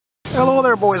Hello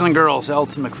there, boys and girls.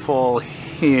 Elton McFall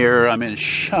here. I'm in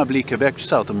Chambly, Quebec,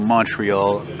 south of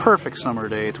Montreal. Perfect summer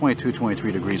day,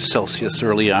 22-23 degrees Celsius,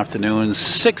 early afternoon.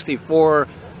 64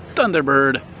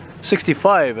 Thunderbird,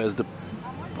 65 as the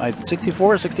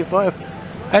 64,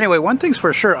 65. Anyway, one thing's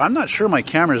for sure. I'm not sure my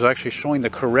camera is actually showing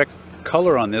the correct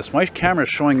color on this. My camera is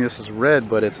showing this as red,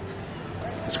 but it's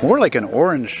more like an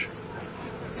orange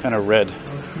kind of red.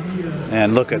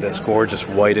 And look at this gorgeous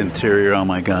white interior. Oh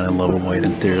my god, I love a white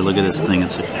interior. Look at this thing.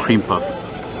 It's a cream puff.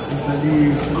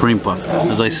 Cream puff.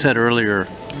 As I said earlier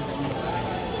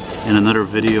in another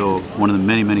video, one of the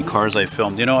many cars I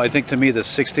filmed, you know, I think to me the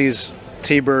 60s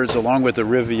T-Birds along with the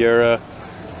Riviera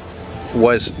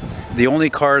was the only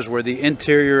cars where the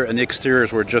interior and the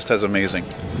exteriors were just as amazing.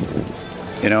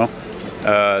 You know,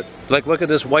 like look at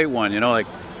this white one, you know, like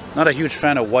not a huge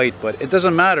fan of white, but it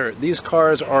doesn't matter. These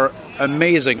cars are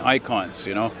amazing icons,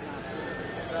 you know.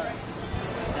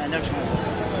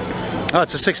 Oh,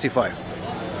 it's a 65.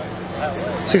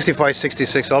 65,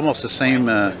 66, almost the same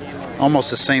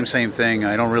thing.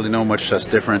 I don't really know much that's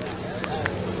different.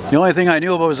 The only thing I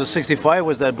knew about was the 65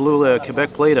 was that blue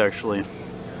Quebec plate, actually.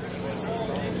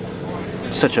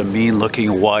 Such a mean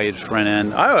looking wide front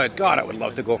end. God, I would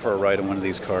love to go for a ride in one of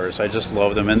these cars. I just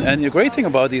love them. And the great thing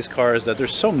about these cars is that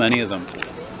there's so many of them.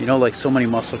 You know, like so many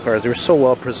muscle cars. They're so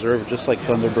well preserved, just like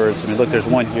Thunderbirds. I mean, look, there's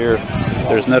one here.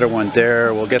 There's another one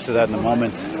there. We'll get to that in a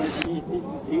moment.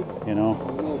 You know,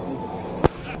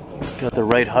 got the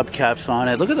right hubcaps on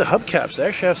it. Look at the hubcaps. They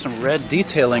actually have some red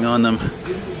detailing on them.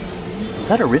 Is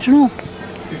that original?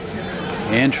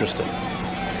 Interesting.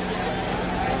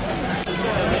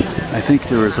 I think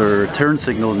those are turn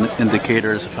signal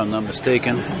indicators, if I'm not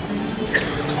mistaken.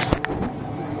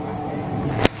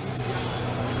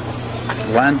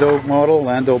 Lando model,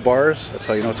 Lando bars. That's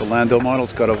how you know it's a Lando model.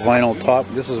 It's got a vinyl top.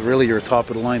 This is really your top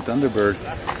of the line Thunderbird.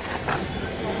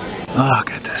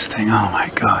 Look at this thing. Oh my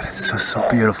god, it's just so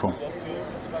beautiful.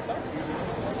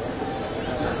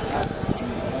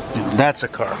 That's a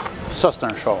car.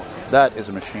 Sustain Shaw. That is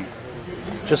a machine.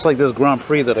 Just like this Grand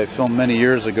Prix that I filmed many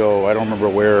years ago, I don't remember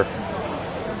where.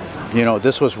 You know,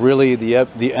 this was really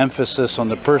the emphasis on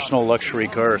the personal luxury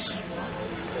cars.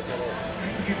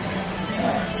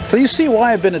 So you see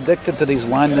why I've been addicted to these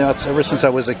line nuts ever since I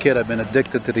was a kid. I've been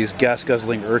addicted to these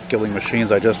gas-guzzling, earth-killing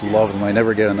machines. I just love them. I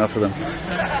never get enough of them.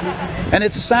 And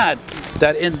it's sad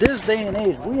that in this day and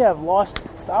age, we have lost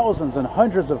thousands and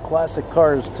hundreds of classic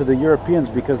cars to the Europeans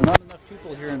because not enough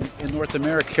people here in North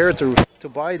America care to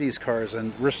buy these cars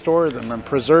and restore them and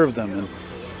preserve them. And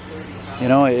you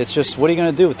know, it's just, what are you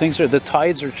going to do? The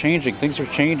tides are changing. Things are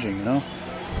changing, you know.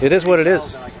 It is what it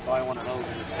is. I can buy one of those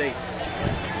in the States.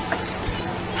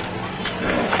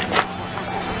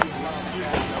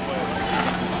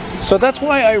 So that's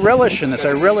why I relish in this.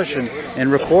 I relish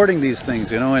in recording these things,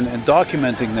 you know, and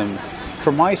documenting them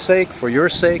for my sake, for your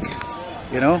sake,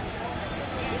 you know.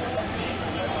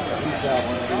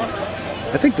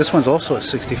 I think this one's also a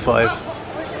 65.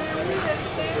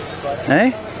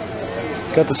 Hey?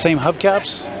 Got the same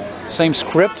hubcaps, same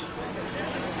script.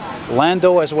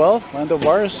 Lando as well, Lando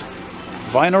bars.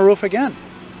 Vinyl roof again.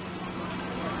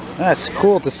 That's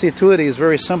cool to see two of these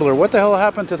very similar. What the hell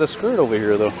happened to the skirt over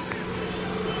here though?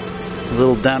 A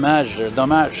little damage there,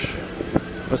 damage.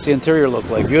 What's the interior look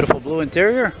like? Beautiful blue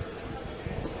interior.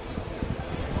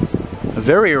 A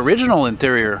very original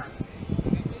interior.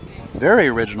 Very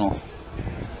original.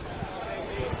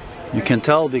 You can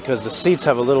tell because the seats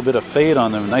have a little bit of fade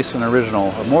on them, nice and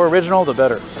original. The more original, the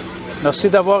better. Merci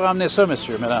d'avoir ramené ça,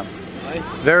 monsieur, madame.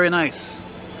 Very nice.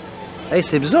 Hey,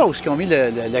 c'est bizarre où ils ont mis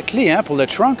la clé hein, pour le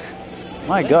trunk.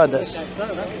 My God,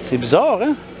 c'est bizarre,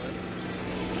 hein?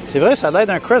 C'est vrai, ça a l'air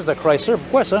d'un Crest de Chrysler.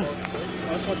 Pourquoi ça?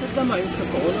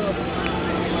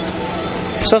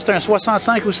 Ça, c'est un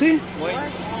 65 aussi? Oui.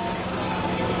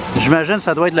 J'imagine que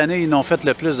ça doit être l'année où ils ont fait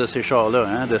le plus de ces chars-là,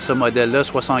 hein, de ce modèle-là,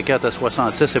 64 à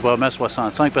 66, c'est probablement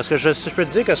 65. Parce que je peux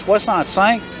te dire que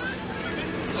 65,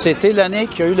 c'était l'année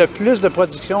qui a eu le plus de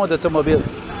production d'automobiles.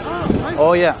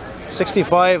 Oh yeah,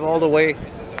 65 all the way.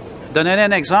 Donner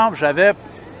un exemple, j'avais,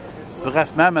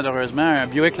 brefement, malheureusement, un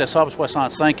Buick Le Sabre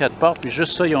 65 4 portes, puis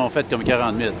juste ça, ils ont fait comme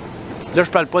 40 000. Là, je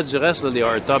parle pas du reste, là, les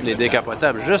hardtop, les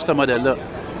décapotables, juste ce modèle-là.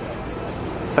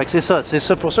 Fait que c'est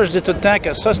ça, pour ça que je dis tout le temps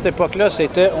que ça, cette époque-là,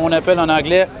 c'était, on appelle en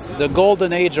anglais, the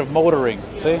golden age of motoring,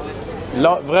 tu sais.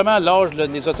 Vraiment l'âge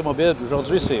des automobiles.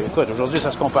 Aujourd'hui, aujourd'hui, ça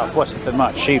se compare pas, c'est tellement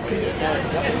cheap.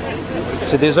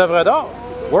 C'est des œuvres d'art,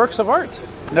 works of art.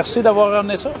 Merci d'avoir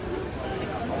ramené ça.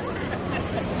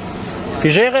 Puis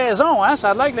j'ai raison, hein,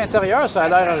 ça a l'air que l'intérieur, ça a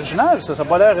l'air original, ça n'a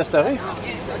pas l'air restauré.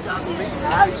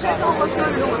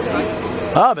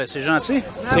 Ah, ben c'est gentil.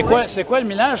 C'est quoi le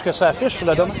millage que ça affiche sur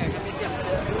la demande?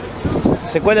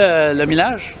 C'est quoi le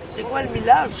millage? C'est quoi le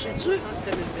millage, sais-tu?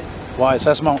 Ouais,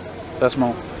 ça se monte. Ça se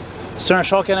monte. C'est un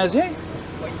char canadien?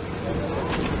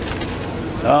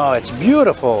 Oh, it's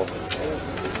beautiful!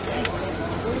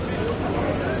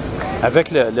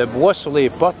 Avec le bois sur les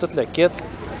portes, tout le kit.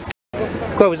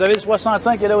 Quoi, vous avez le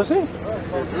 65 qui est là aussi?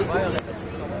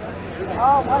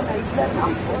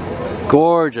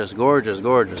 Gorgeous, gorgeous,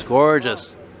 gorgeous,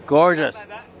 gorgeous, gorgeous.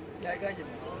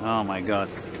 Oh my God.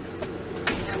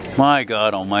 My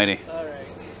God almighty.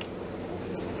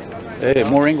 Hey,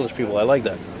 more English people, I like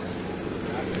that.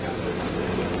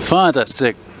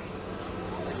 Fantastique.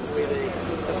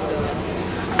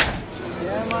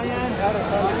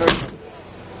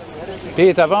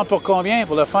 Puis, t'as vendre pour combien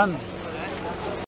pour le fun?